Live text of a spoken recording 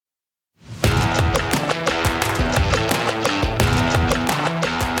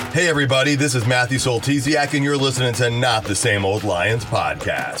Hey everybody, this is Matthew Soltesiak and you're listening to Not the Same Old Lions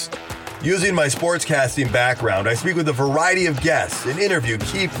podcast. Using my sportscasting background, I speak with a variety of guests and interview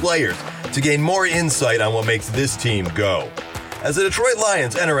key players to gain more insight on what makes this team go. As the Detroit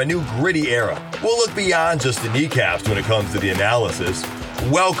Lions enter a new gritty era, we'll look beyond just the kneecaps when it comes to the analysis.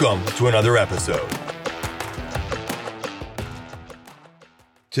 Welcome to another episode.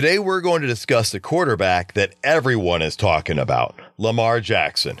 Today we're going to discuss the quarterback that everyone is talking about, Lamar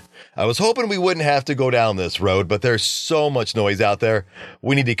Jackson. I was hoping we wouldn't have to go down this road, but there's so much noise out there.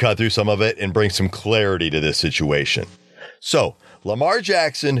 We need to cut through some of it and bring some clarity to this situation. So, Lamar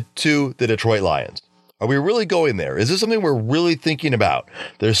Jackson to the Detroit Lions. Are we really going there? Is this something we're really thinking about?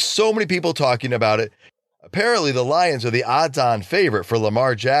 There's so many people talking about it. Apparently, the Lions are the odds-on favorite for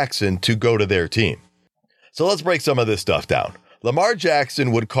Lamar Jackson to go to their team. So let's break some of this stuff down. Lamar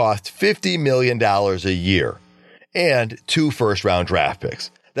Jackson would cost $50 million a year and 2 first-round draft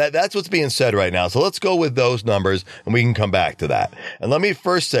picks. That's what's being said right now. So let's go with those numbers and we can come back to that. And let me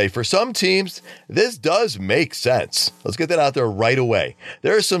first say, for some teams, this does make sense. Let's get that out there right away.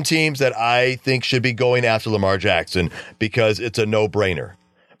 There are some teams that I think should be going after Lamar Jackson because it's a no-brainer.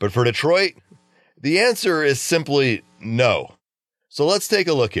 But for Detroit, the answer is simply no. So let's take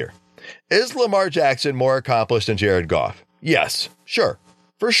a look here. Is Lamar Jackson more accomplished than Jared Goff? Yes, sure,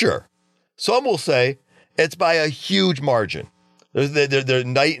 for sure. Some will say it's by a huge margin. They're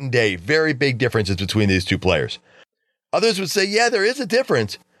night and day, very big differences between these two players. Others would say, yeah, there is a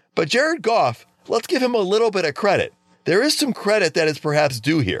difference, but Jared Goff, let's give him a little bit of credit. There is some credit that is perhaps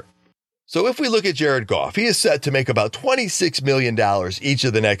due here. So if we look at Jared Goff, he is set to make about $26 million each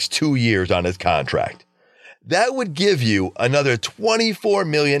of the next 2 years on his contract. That would give you another $24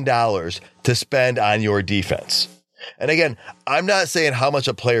 million to spend on your defense. And again, I'm not saying how much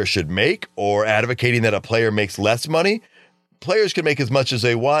a player should make or advocating that a player makes less money. Players can make as much as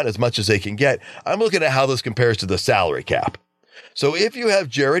they want, as much as they can get. I'm looking at how this compares to the salary cap. So if you have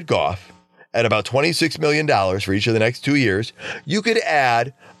Jared Goff at about $26 million for each of the next 2 years, you could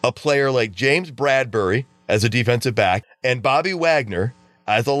add a player like James Bradbury as a defensive back and Bobby Wagner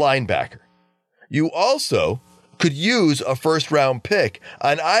as a linebacker. You also could use a first-round pick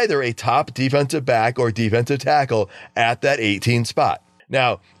on either a top defensive back or defensive tackle at that 18 spot.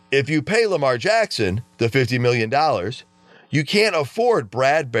 Now, if you pay Lamar Jackson the $50 million, you can't afford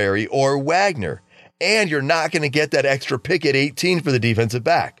Bradbury or Wagner, and you're not going to get that extra pick at 18 for the defensive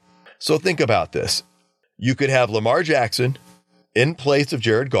back. So think about this. You could have Lamar Jackson in place of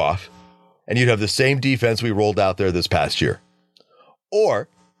Jared Goff, and you'd have the same defense we rolled out there this past year. Or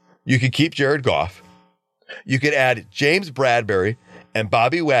you could keep Jared Goff. You could add James Bradbury and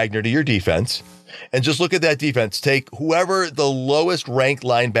Bobby Wagner to your defense and just look at that defense. Take whoever the lowest ranked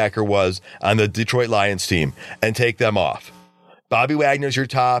linebacker was on the Detroit Lions team and take them off. Bobby Wagner's your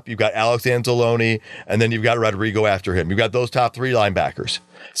top. You've got Alex Anzalone, and then you've got Rodrigo after him. You've got those top 3 linebackers.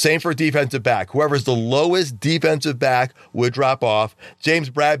 Same for defensive back. Whoever's the lowest defensive back would drop off. James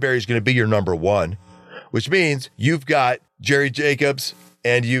Bradbury is going to be your number 1, which means you've got Jerry Jacobs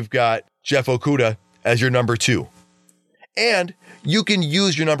and you've got Jeff Okudah as your number 2. And you can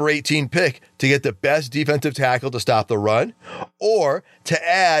use your number 18 pick to get the best defensive tackle to stop the run, or to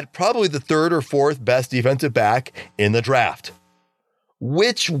add probably the 3rd or 4th best defensive back in the draft.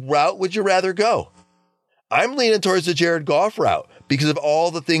 Which route would you rather go? I'm leaning towards the Jared Goff route because of all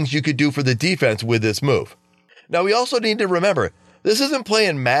the things you could do for the defense with this move. Now, we also need to remember, this isn't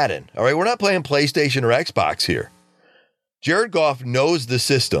playing Madden, all right? We're not playing PlayStation or Xbox here. Jared Goff knows the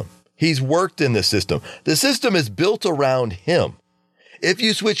system. He's worked in the system. The system is built around him. If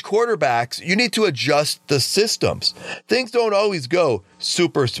you switch quarterbacks, you need to adjust the systems. Things don't always go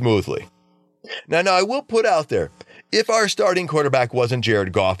super smoothly. Now, I will put out there, if our starting quarterback wasn't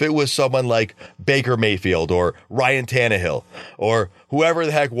Jared Goff, it was someone like Baker Mayfield or Ryan Tannehill or whoever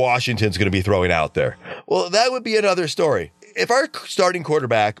the heck Washington's going to be throwing out there. Well, that would be another story. If our starting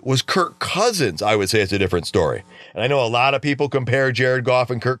quarterback was Kirk Cousins, I would say it's a different story. And I know a lot of people compare Jared Goff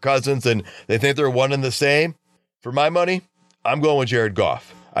and Kirk Cousins, and they think they're one and the same. For my money, I'm going with Jared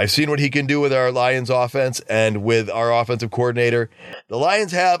Goff. I've seen what he can do with our Lions offense and with our offensive coordinator. The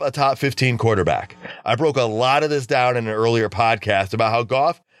Lions have a top 15 quarterback. I broke a lot of this down in an earlier podcast about how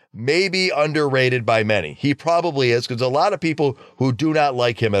Goff may be underrated by many. He probably is, because a lot of people who do not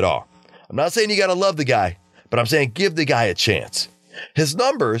like him at all. I'm not saying you got to love the guy, but I'm saying give the guy a chance. His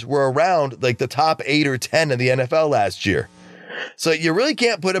numbers were around like the top 8 or 10 in the NFL last year. So you really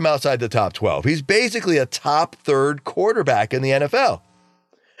can't put him outside the top 12. He's basically a top 3rd quarterback in the NFL.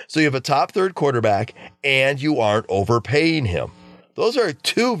 So you have a top 3rd quarterback and you aren't overpaying him. Those are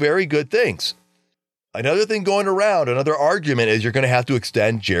 2 very good things. Another thing going around, another argument is you're going to have to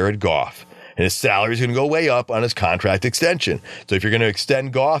extend Jared Goff. And his salary is going to go way up on his contract extension. So if you're going to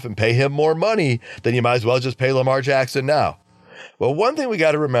extend Goff and pay him more money, then you might as well just pay Lamar Jackson now. Well, one thing we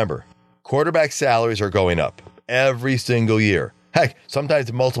got to remember, quarterback salaries are going up every single year. Heck,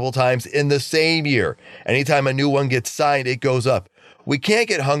 sometimes multiple times in the same year. Anytime a new one gets signed, it goes up. We can't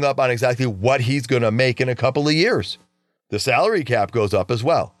get hung up on exactly what he's going to make in a couple of years. The salary cap goes up as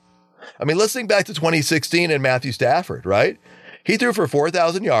well. I mean, let's think back to 2016 and Matthew Stafford, right? He threw for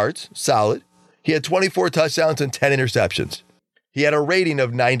 4,000 yards, solid. He had 24 touchdowns and 10 interceptions. He had a rating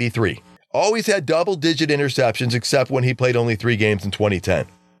of 93. Always had double-digit interceptions except when he played only 3 games in 2010.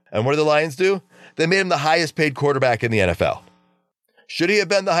 And what did the Lions do? They made him the highest-paid quarterback in the NFL. Should he have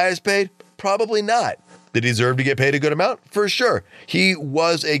been the highest paid? Probably not. Did he deserve to get paid a good amount? For sure. He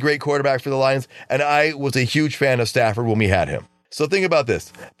was a great quarterback for the Lions, and I was a huge fan of Stafford when we had him. So think about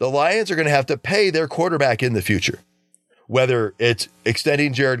this. The Lions are going to have to pay their quarterback in the future. Whether it's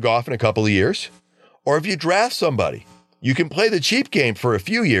extending Jared Goff in a couple of years, or if you draft somebody, you can play the cheap game for a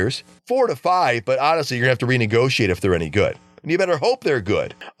few years, 4 to 5, but honestly, you're going to have to renegotiate if they're any good. And you better hope they're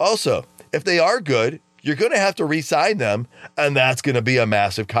good. Also, if they are good, you're going to have to re-sign them, and that's going to be a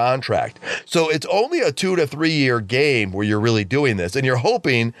massive contract. So it's only a 2 to 3 year game where you're really doing this, and you're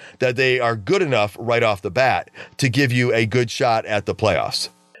hoping that they are good enough right off the bat to give you a good shot at the playoffs.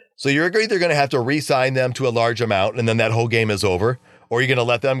 So you're either going to have to re-sign them to a large amount, and then that whole game is over, or you're going to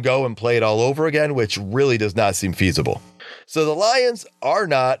let them go and play it all over again, which really does not seem feasible. So the Lions are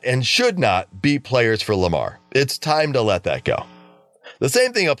not and should not be players for Lamar. It's time to let that go. The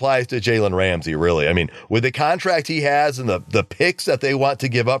same thing applies to Jalen Ramsey, really. I mean, with the contract he has and the picks that they want to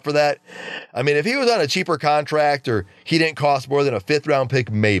give up for that, I mean, if he was on a cheaper contract or he didn't cost more than a 5th-round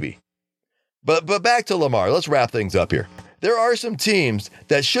pick, maybe. But back to Lamar. Let's wrap things up here. There are some teams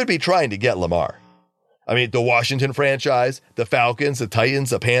that should be trying to get Lamar. I mean, the Washington franchise, the Falcons, the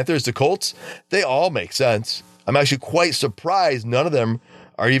Titans, the Panthers, the Colts, they all make sense. I'm actually quite surprised none of them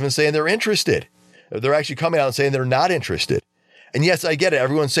are even saying they're interested. They're actually coming out and saying they're not interested. And yes, I get it.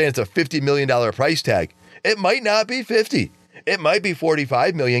 Everyone's saying it's a $50 million price tag. It might not be 50. It might be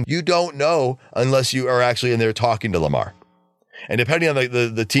 45 million. You don't know unless you are actually in there talking to Lamar. And depending on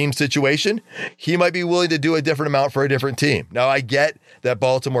the team situation, he might be willing to do a different amount for a different team. Now, I get that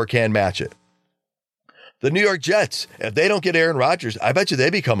Baltimore can match it. The New York Jets, if they don't get Aaron Rodgers, I bet you they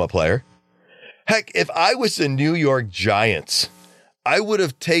become a player. Heck, if I was the New York Giants, I would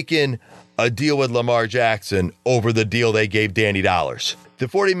have taken a deal with Lamar Jackson over the deal they gave Danny Dollars. The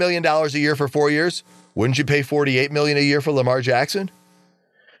 $40 million a year for 4 years, wouldn't you pay $48 million a year for Lamar Jackson?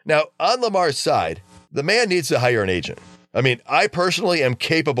 Now, on Lamar's side, the man needs to hire an agent. I mean, I personally am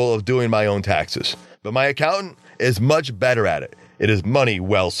capable of doing my own taxes, but my accountant is much better at it. It is money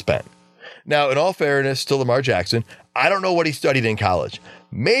well spent. Now, in all fairness to Lamar Jackson, I don't know what he studied in college.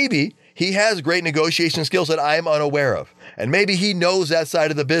 Maybe he has great negotiation skills that I'm unaware of, and maybe he knows that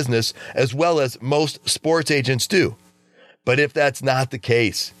side of the business as well as most sports agents do. But if that's not the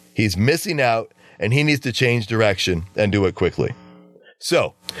case, he's missing out, and he needs to change direction and do it quickly.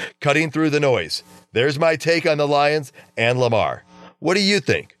 So, cutting through the noise, there's my take on the Lions and Lamar. What do you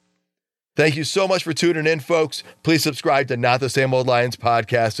think? Thank you so much for tuning in, folks. Please subscribe to Not the Same Old Lions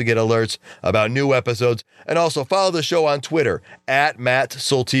podcast to get alerts about new episodes, and also follow the show on Twitter @Matt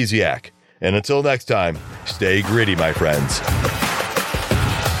Soltesiak. And until next time, stay gritty, my friends.